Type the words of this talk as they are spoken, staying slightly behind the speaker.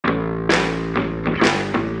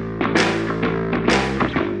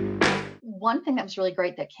one thing that was really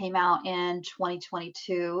great that came out in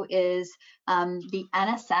 2022 is the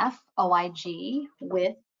NSF OIG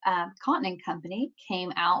with Continent Company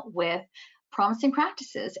came out with promising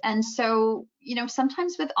practices. And so, you know,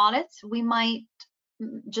 sometimes with audits, we might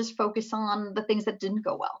just focus on the things that didn't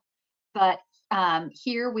go well. But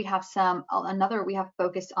here we have we have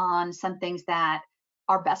focused on some things that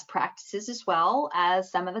are best practices as well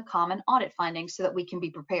as some of the common audit findings so that we can be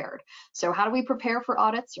prepared. So how do we prepare for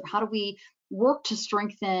audits, or how do we work to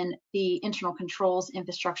strengthen the internal controls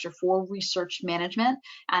infrastructure for research management?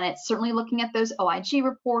 And it's certainly looking at those OIG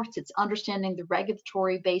reports, it's understanding the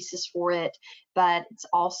regulatory basis for it, but it's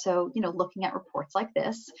also, you know, looking at reports like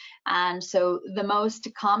this. And so the most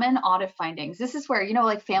common audit findings, this is where, you know,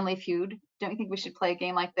 like Family Feud, don't you think we should play a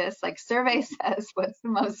game like this? Like survey says, what's the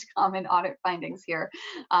most common audit findings here?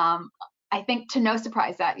 I think to no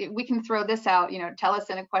surprise that we can throw this out, you know, tell us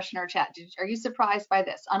in a question or chat, are you surprised by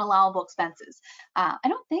this? Unallowable expenses. I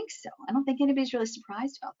don't think so. I don't think anybody's really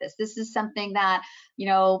surprised about this. This is something that, you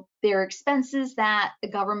know, they're expenses that the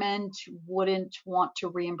government wouldn't want to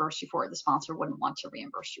reimburse you for, the sponsor wouldn't want to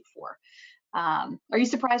reimburse you for. Are you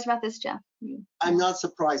surprised about this, Jeff? I'm not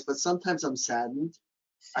surprised, but sometimes I'm saddened.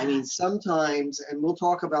 I mean, sometimes, and we'll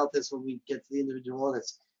talk about this when we get to the individual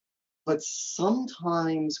audits, but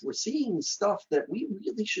sometimes we're seeing stuff that we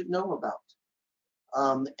really should know about.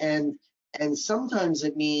 And sometimes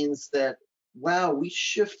it means that, wow, we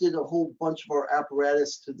shifted a whole bunch of our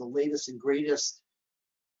apparatus to the latest and greatest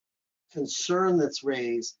concern that's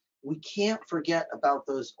raised. We can't forget about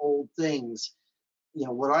those old things, you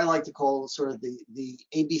know, what I like to call sort of the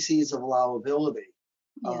ABCs of allowability.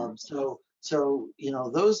 Yeah. So, you know,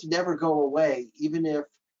 those never go away, even if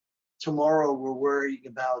tomorrow we're worrying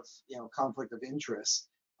about, you know, conflict of interest.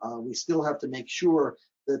 We still have to make sure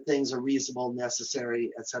that things are reasonable, necessary,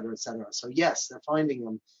 et cetera, et cetera. So yes, they're finding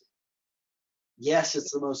them. Yes, it's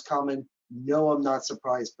the most common. No, I'm not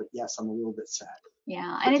surprised, but yes, I'm a little bit sad.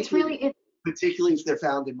 Yeah, and it's really, particularly if they're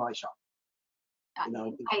found in my shop. You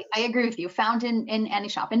know, I agree with you, found in any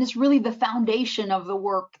shop, and it's really the foundation of the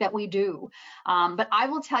work that we do. But I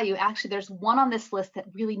will tell you, actually, there's one on this list that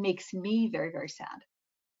really makes me very, very sad.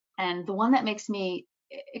 And the one that makes me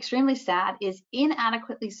extremely sad is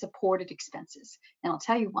inadequately supported expenses. And I'll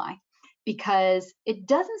tell you why. Because it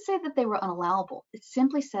doesn't say that they were unallowable. It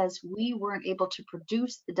simply says we weren't able to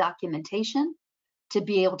produce the documentation to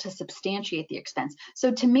be able to substantiate the expense.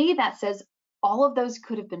 So to me, that says all of those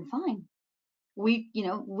could have been fine. We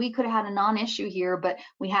could have had a non-issue here, but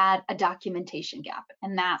we had a documentation gap,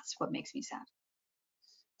 and that's what makes me sad.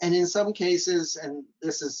 And in some cases, and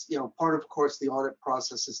this is, you know, part of course, the audit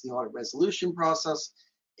process is the audit resolution process.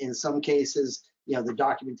 In some cases, you know, the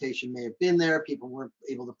documentation may have been there, people weren't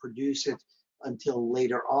able to produce it until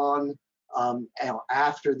later on.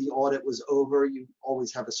 After the audit was over, you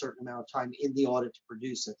always have a certain amount of time in the audit to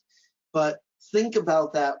produce it. But think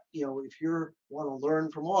about that, you know, if you want to learn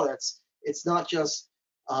from audits, it's not just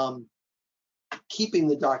keeping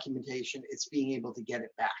the documentation, it's being able to get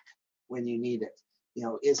it back when you need it. You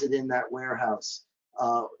know, is it in that warehouse?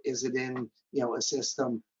 Is it in, you know, a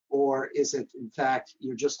system? Or is it, in fact,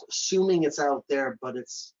 you're just assuming it's out there, but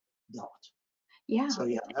it's not? Yeah. So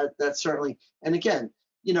yeah, that's certainly, and again,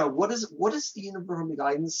 you know, what does the uniform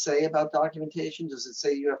guidance say about documentation? Does it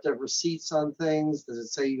say you have to have receipts on things? Does it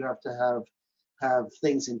say you have to have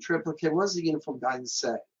things in triplicate? What does the uniform guidance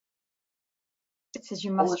say? It says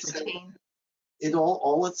you must retain.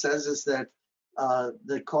 All it says is that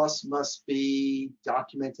the costs must be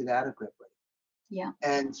documented adequately. Yeah.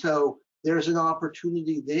 And so there's an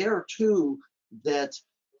opportunity there too, that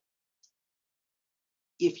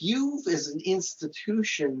if you've, as an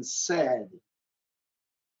institution, said,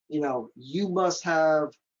 you know, you must have,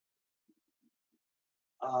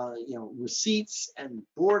 you know, receipts and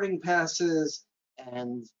boarding passes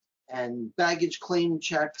and baggage claim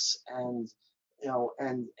checks and, you know,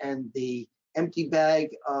 and the empty bag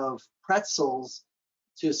of pretzels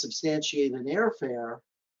to substantiate an airfare.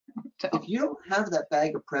 If you don't have that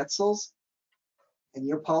bag of pretzels, and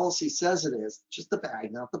your policy says it is, just the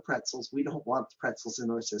bag, not the pretzels, we don't want the pretzels in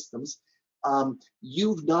our systems,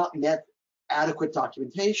 you've not met adequate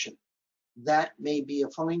documentation. That may be a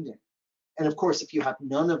finding. And of course, if you have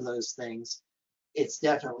none of those things, it's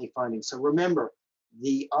definitely a finding. So remember,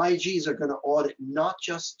 the IGs are going to audit not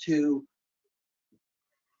just to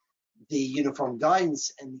the uniform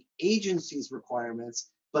guidance and the agency's requirements,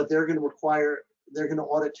 but they're going to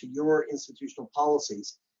audit to your institutional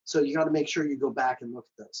policies. So you got to make sure you go back and look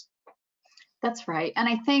at those. That's right. And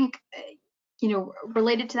I think,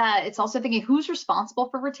 related to that, it's also thinking who's responsible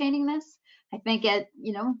for retaining this. I think at,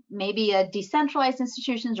 maybe a decentralized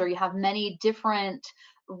institutions, or you have many different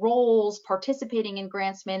roles participating in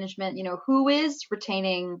grants management, who is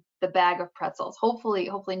retaining the bag of pretzels? Hopefully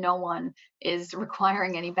no one is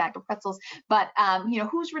requiring any bag of pretzels, but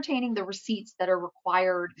who's retaining the receipts that are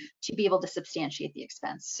required to be able to substantiate the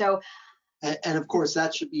expense? So, and of course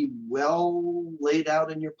that should be well laid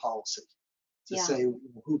out in your policy to say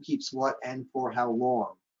who keeps what and for how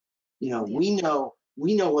long.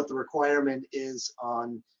 We know what the requirement is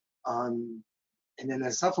on an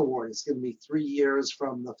NSF award. It's going to be 3 years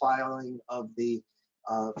from the filing of the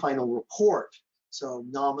final report. So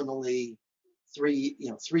nominally 3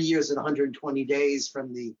 years and 120 days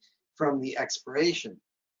from the expiration.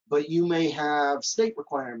 But you may have state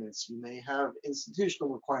requirements, you may have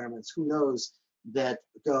institutional requirements, who knows, that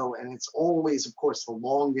go, and it's always, of course, the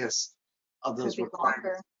longest of those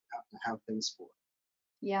requirements you have to have things for.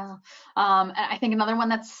 Yeah. And I think another one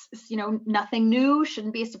that's, nothing new,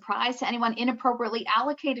 shouldn't be a surprise to anyone, inappropriately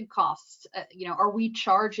allocated costs. Are we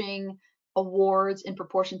charging awards in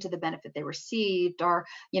proportion to the benefit they received? Or,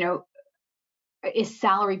 is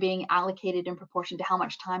salary being allocated in proportion to how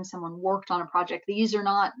much time someone worked on a project? These are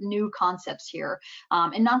not new concepts here.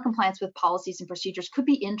 And non-compliance with policies and procedures could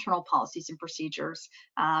be internal policies and procedures,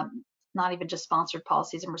 not even just sponsored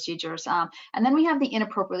policies and procedures. And then we have the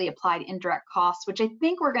inappropriately applied indirect costs, which I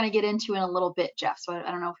think we're going to get into in a little bit, Jeff. So I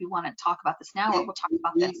don't know if you want to talk about this now, or we'll talk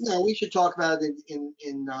about this. No, we should talk about it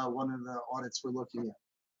in one of the audits we're looking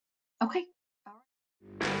at. Okay. All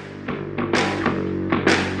right.